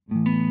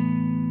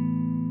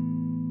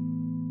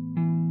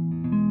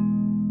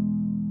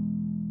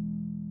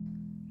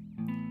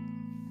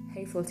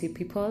salty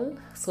people,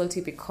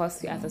 salty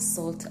because we are the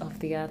salt of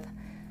the earth.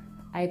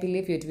 I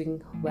believe you're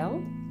doing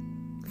well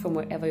from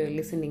wherever you're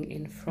listening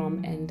in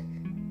from,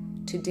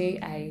 and today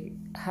I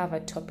have a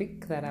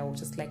topic that I would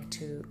just like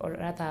to, or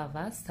rather a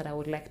verse that I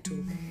would like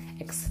to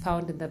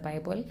expound in the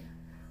Bible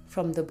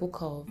from the book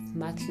of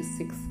Matthew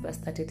 6 verse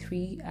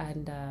 33,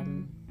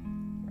 and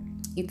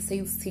it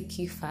says, "Seek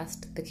ye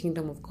first the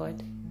kingdom of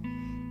God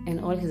and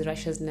all his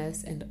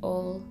righteousness, and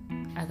all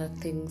other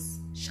things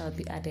shall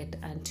be added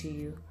unto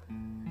you."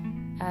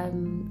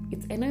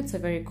 I know it's a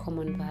very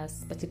common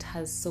verse, but it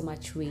has so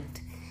much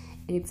weight,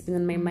 and it's been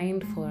on my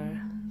mind for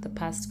the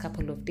past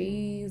couple of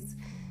days.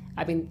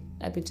 I've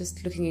been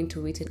just looking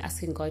into it and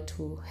asking God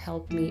to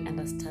help me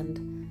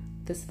understand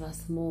this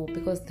verse more,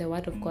 because the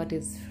word of God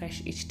is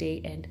fresh each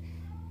day and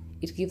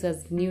it gives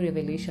us new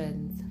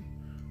revelations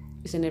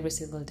each and every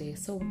single day.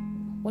 So,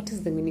 what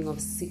is the meaning of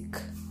seek?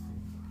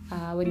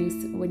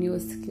 When you're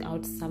seeking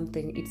out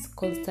something, it's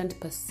constant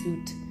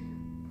pursuit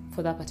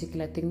for that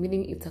particular thing,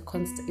 meaning it's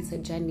a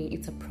journey,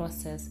 it's a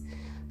process.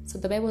 So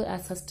the Bible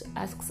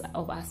asks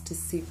of us to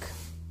seek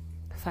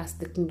first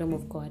the kingdom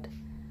of God,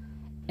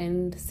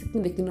 and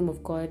seeking the kingdom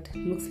of God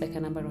looks like a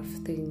number of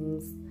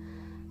things.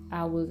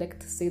 I would like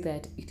to say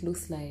that it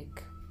looks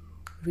like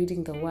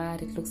reading the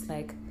word, it looks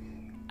like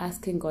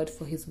asking God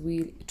for his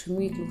will. To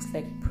me, it looks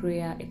like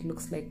prayer, it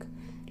looks like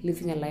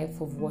living a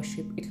life of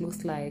worship, it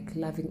looks like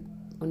loving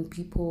on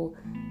people,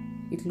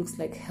 it looks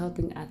like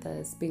helping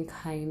others, being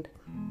kind,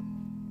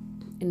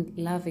 and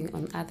loving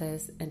on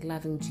others and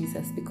loving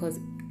Jesus, because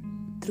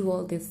through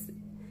all this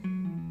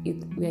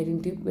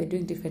we're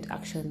doing different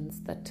actions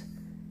that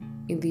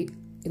in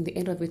the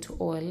end of it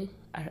all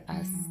are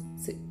us,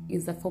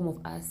 is a form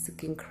of us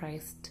seeking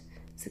Christ,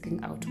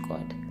 seeking out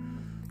God.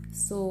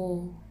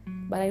 So,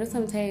 but I know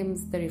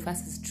sometimes the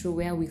reverse is true,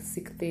 where we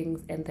seek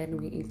things and then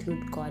we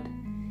include God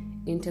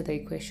into the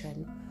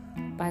equation.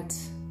 But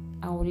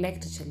I would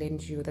like to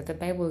challenge you that the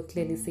Bible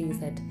clearly says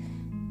that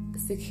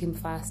seek him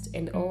first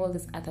and all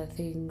these other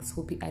things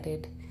will be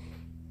added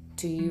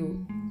to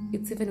you.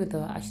 It's even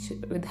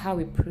with how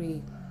we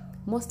pray.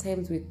 Most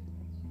times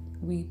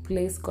we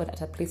place God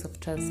at a place of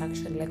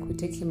transaction, like we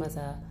take him as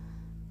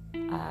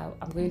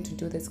I'm going to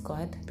do this,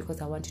 God,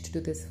 because I want you to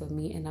do this for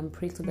me, and I'm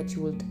praying so that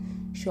you would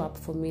show up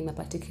for me in a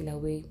particular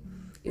way.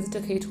 Is it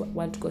okay to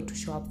want God to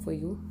show up for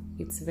you?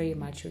 It's very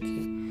much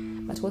okay.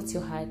 But what's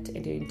your heart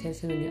and your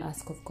intention when you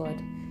ask of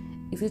God?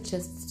 Is it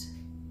just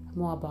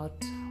more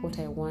about what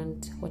I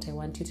want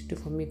you to do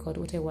for me, God,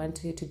 what I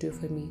want you to do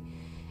for me,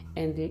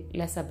 and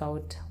less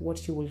about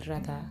what you would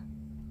rather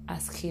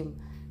ask him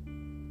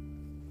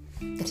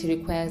that he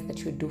requires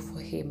that you do for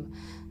him?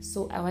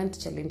 So I want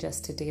to challenge us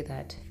today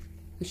that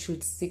we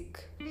should seek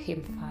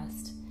him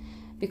first,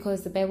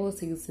 because the Bible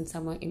says in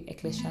somewhere in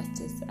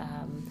Ecclesiastes,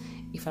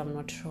 if I'm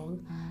not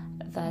wrong,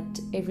 that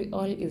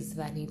all is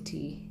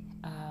vanity.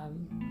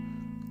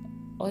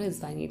 All is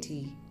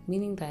vanity,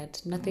 meaning that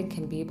nothing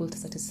can be able to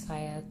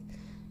satisfy us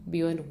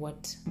beyond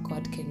what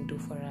God can do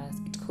for us.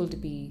 It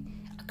could be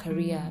a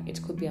career,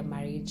 it could be a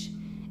marriage,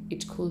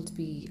 it could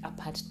be a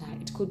partner,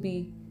 it could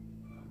be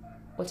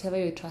whatever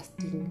you're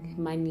trusting,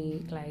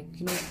 money.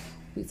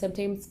 We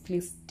sometimes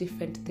place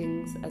different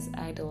things as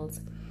idols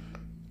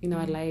in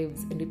our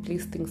lives, and we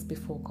place things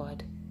before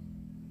God.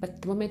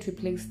 But the moment we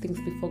place things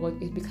before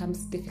God, it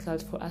becomes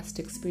difficult for us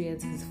to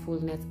experience his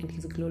fullness and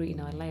his glory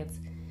in our lives.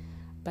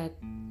 But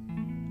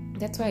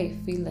that's why I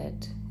feel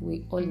that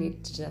we all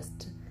need to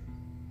just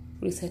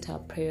reset our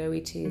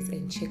priorities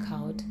and check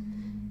out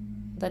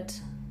that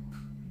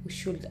we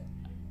should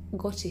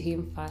go to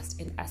him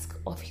first and ask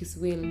of his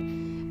will,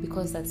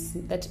 because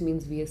that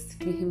means we are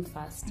seeking him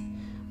first.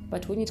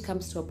 But when it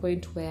comes to a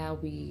point where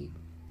we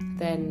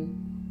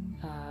then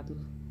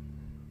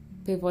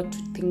pivot to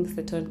things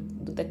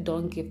that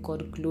don't give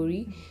God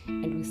glory,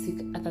 and we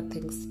seek other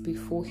things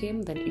before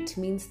him, then it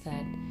means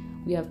that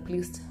we have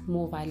placed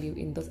more value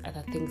in those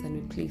other things than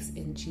we place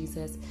in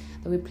Jesus,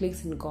 than we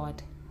place in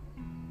God.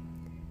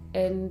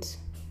 And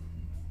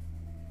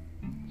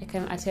I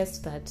can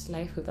attest that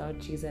life without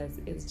Jesus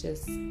is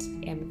just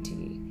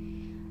empty.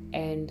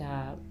 And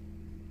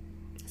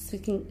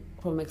speaking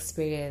from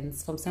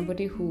experience, from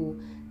somebody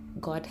who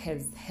God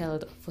has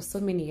held for so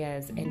many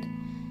years,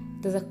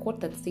 and there's a quote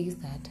that says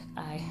that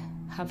I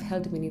have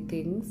held many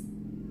things,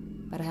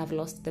 but I have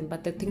lost them.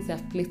 But the things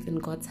I've placed in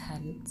God's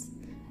hands,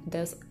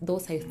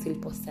 those I still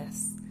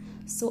possess.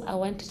 So I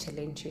want to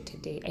challenge you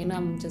today. I know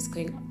I'm just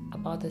going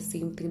about the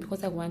same thing,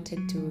 because I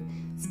wanted to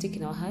stick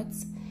in our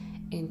hearts,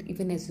 and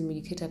even as we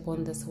meditate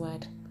upon this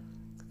word,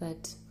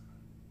 that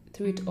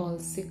through it all,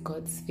 seek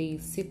God's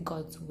face, seek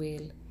God's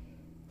will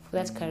for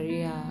that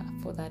career,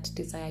 for that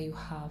desire you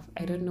have.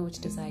 I don't know which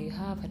desire you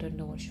have, I don't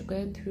know what you're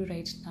going through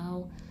right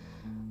now,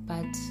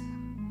 but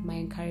my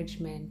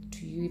encouragement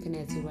to you, even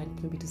as you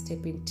want maybe to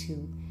step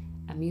into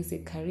a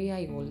music career,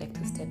 you would like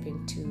to step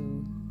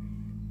into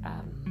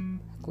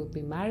could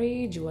be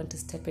marriage, you want to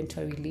step into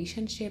a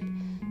relationship,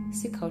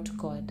 seek out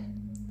God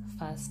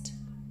first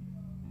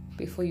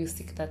before you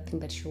seek that thing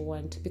that you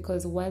want,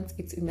 because once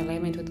it's in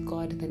alignment with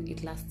God, then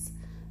it lasts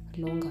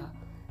longer.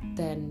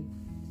 than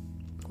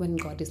when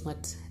God is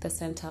not the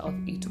center of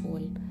it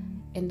all.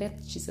 And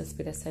let Jesus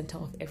be the center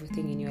of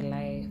everything in your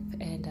life.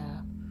 And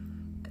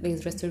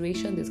there's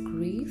restoration, there's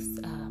grace.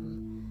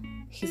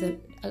 He's a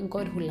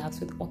God who loves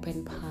with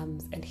open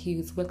palms, and He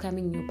is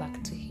welcoming you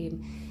back to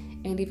Him.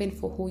 And even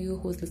for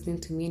who's listening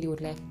to me and you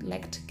would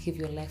like to give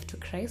your life to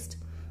Christ,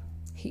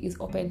 He is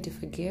open to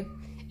forgive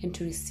and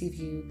to receive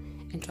you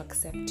and to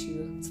accept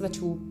you, so that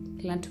you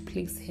learn to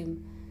please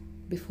Him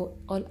before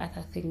all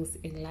other things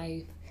in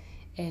life,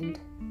 and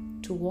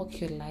to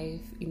walk your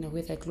life in a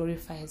way that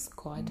glorifies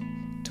God,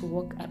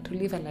 to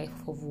live a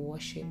life of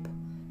worship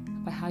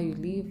by how you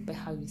live, by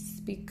how you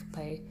speak,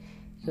 by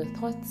your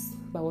thoughts,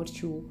 by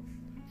what you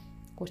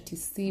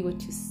see,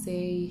 what you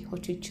say,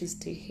 what you choose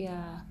to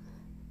hear.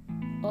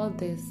 All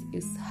this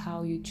is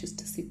how you choose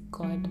to seek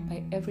God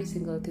by every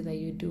single thing that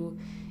you do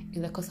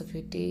in the course of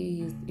your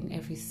days, in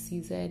every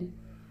season.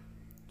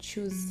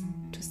 Choose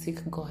to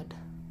seek God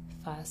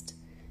first.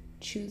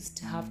 Choose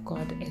to have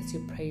God as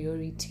your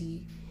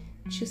priority.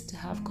 Choose to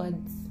have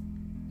God's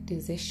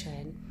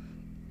decision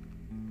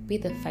be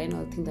the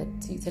final thing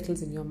that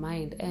settles in your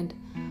mind. And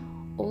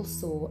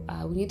also,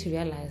 we need to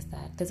realize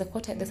that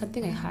there's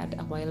something I heard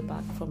a while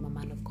back from a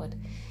man of God,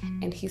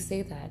 and he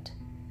said that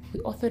we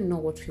often know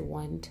what we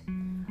want,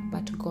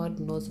 but God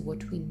knows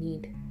what we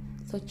need.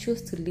 So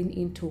choose to lean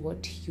into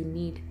what you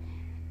need,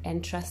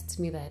 and trust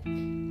me that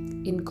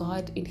in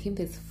God, in Him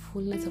there's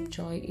fullness of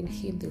joy, in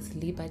Him there's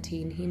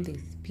liberty, in Him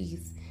there's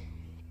peace,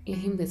 in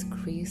Him there's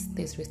grace,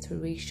 there's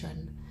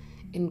restoration.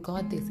 In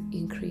God there's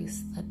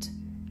increase that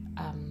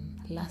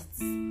lasts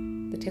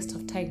the test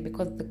of time,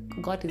 because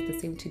God is the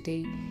same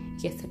today,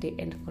 yesterday,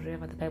 and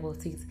forever, the Bible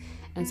says.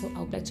 And so I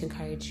would like to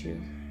encourage you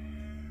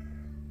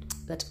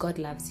that God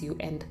loves you,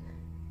 and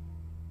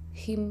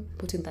Him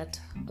putting that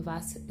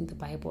verse in the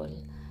Bible,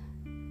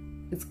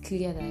 it's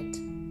clear that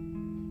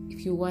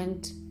if you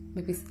want,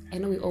 maybe I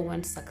know we all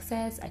want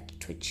success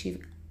to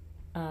achieve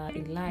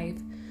in life.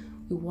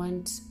 We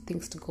want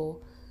things to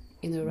go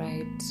in the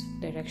right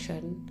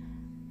direction,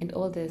 and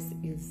all this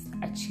is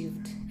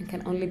achieved and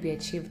can only be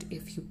achieved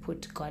if you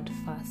put God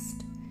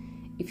first.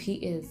 If He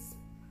is,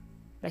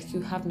 like,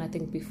 you have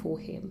nothing before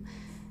Him,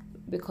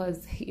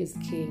 because He is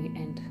King.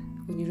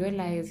 And when you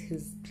realize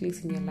His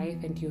place in your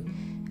life and you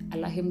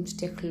allow Him to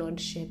take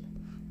lordship,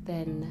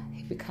 then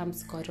He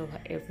becomes God over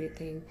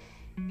everything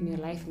in your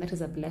life. And that is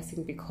a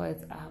blessing,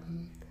 because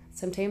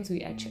sometimes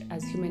we,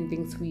 as human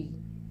beings, we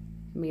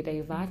may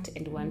divert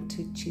and want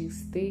to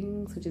choose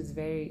things, which is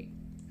very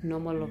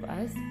normal of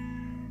us.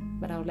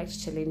 But I would like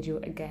to challenge you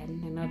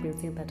again. I know I've been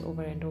saying that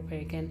over and over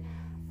again,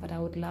 but I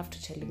would love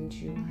to challenge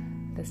you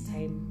this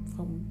time,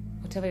 from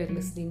whatever you're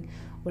listening,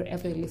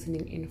 wherever you're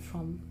listening in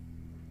from,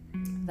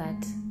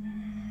 that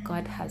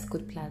God has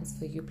good plans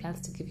for you,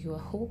 plans to give you a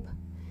hope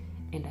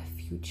and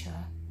a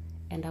future.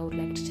 And I would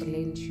like to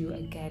challenge you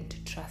again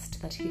to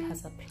trust that He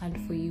has a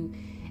plan for you,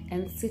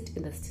 and sit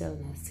in the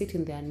stillness, sit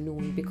in the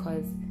unknown,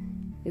 because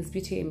there's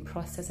beauty in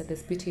process and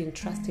there's beauty in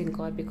trusting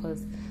God,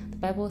 because the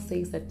Bible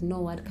says that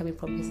no word coming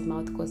from His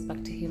mouth goes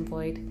back to Him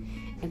void,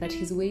 and that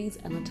His ways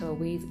are not our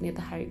ways,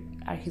 neither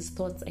are His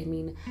thoughts,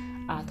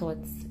 our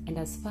thoughts. And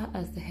as far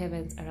as the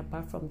heavens are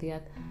above from the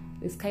earth,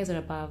 the skies are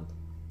above.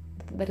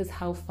 That is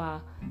how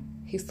far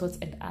His thoughts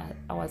and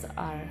ours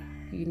are,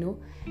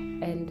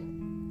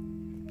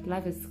 And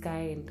love is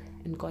kind,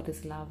 and God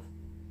is love.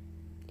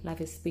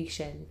 Love is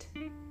patient.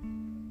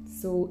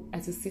 So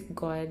as you seek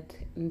God,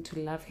 and to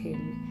love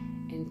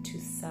Him and to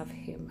serve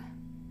Him,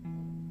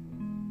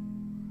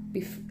 I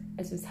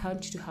just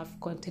want you to have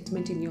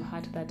contentment in your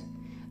heart that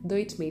though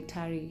it may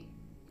tarry,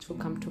 it will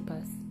come to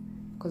pass.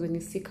 Because when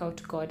you seek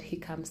out God, He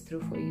comes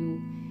through for you.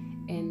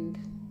 And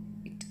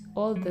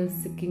all this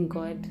seeking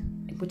God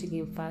and putting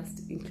Him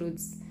first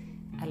includes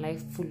a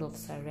life full of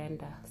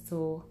surrender.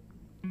 So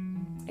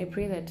I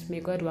pray that may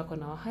God work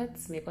on our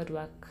hearts, may God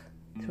work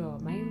through our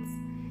minds,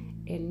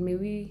 and may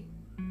we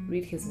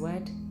read His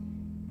word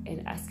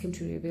and ask Him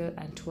to reveal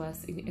unto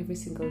us in every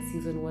single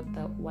season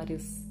what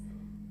is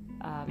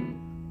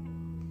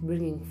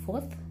bringing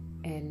forth,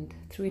 and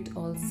through it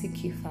all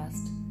seek ye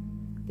first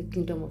the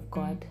kingdom of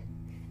God,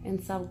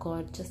 and serve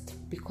God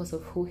just because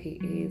of who He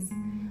is,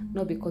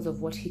 not because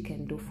of what He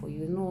can do for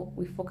you. No,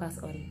 we focus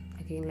on,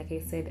 again, like I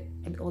said,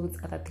 and all these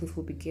other things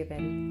will be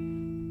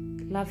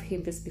given. Love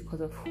Him just because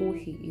of who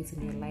He is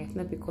in your life,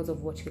 not because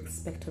of what you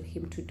expect of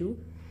Him to do,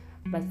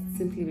 but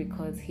simply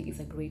because He is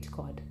a great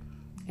God.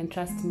 And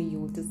trust me, you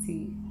will just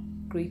see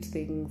great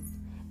things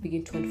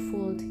begin to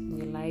unfold in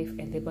your life,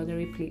 and the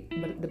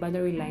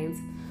boundary lines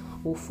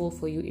will fall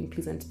for you in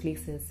pleasant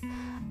places.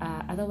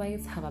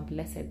 Otherwise, have a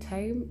blessed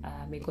time.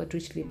 May God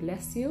richly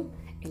bless you,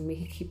 and may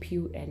He keep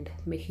you, and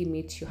may He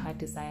meet your heart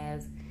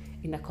desires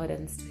in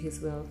accordance to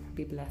His will.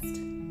 Be blessed.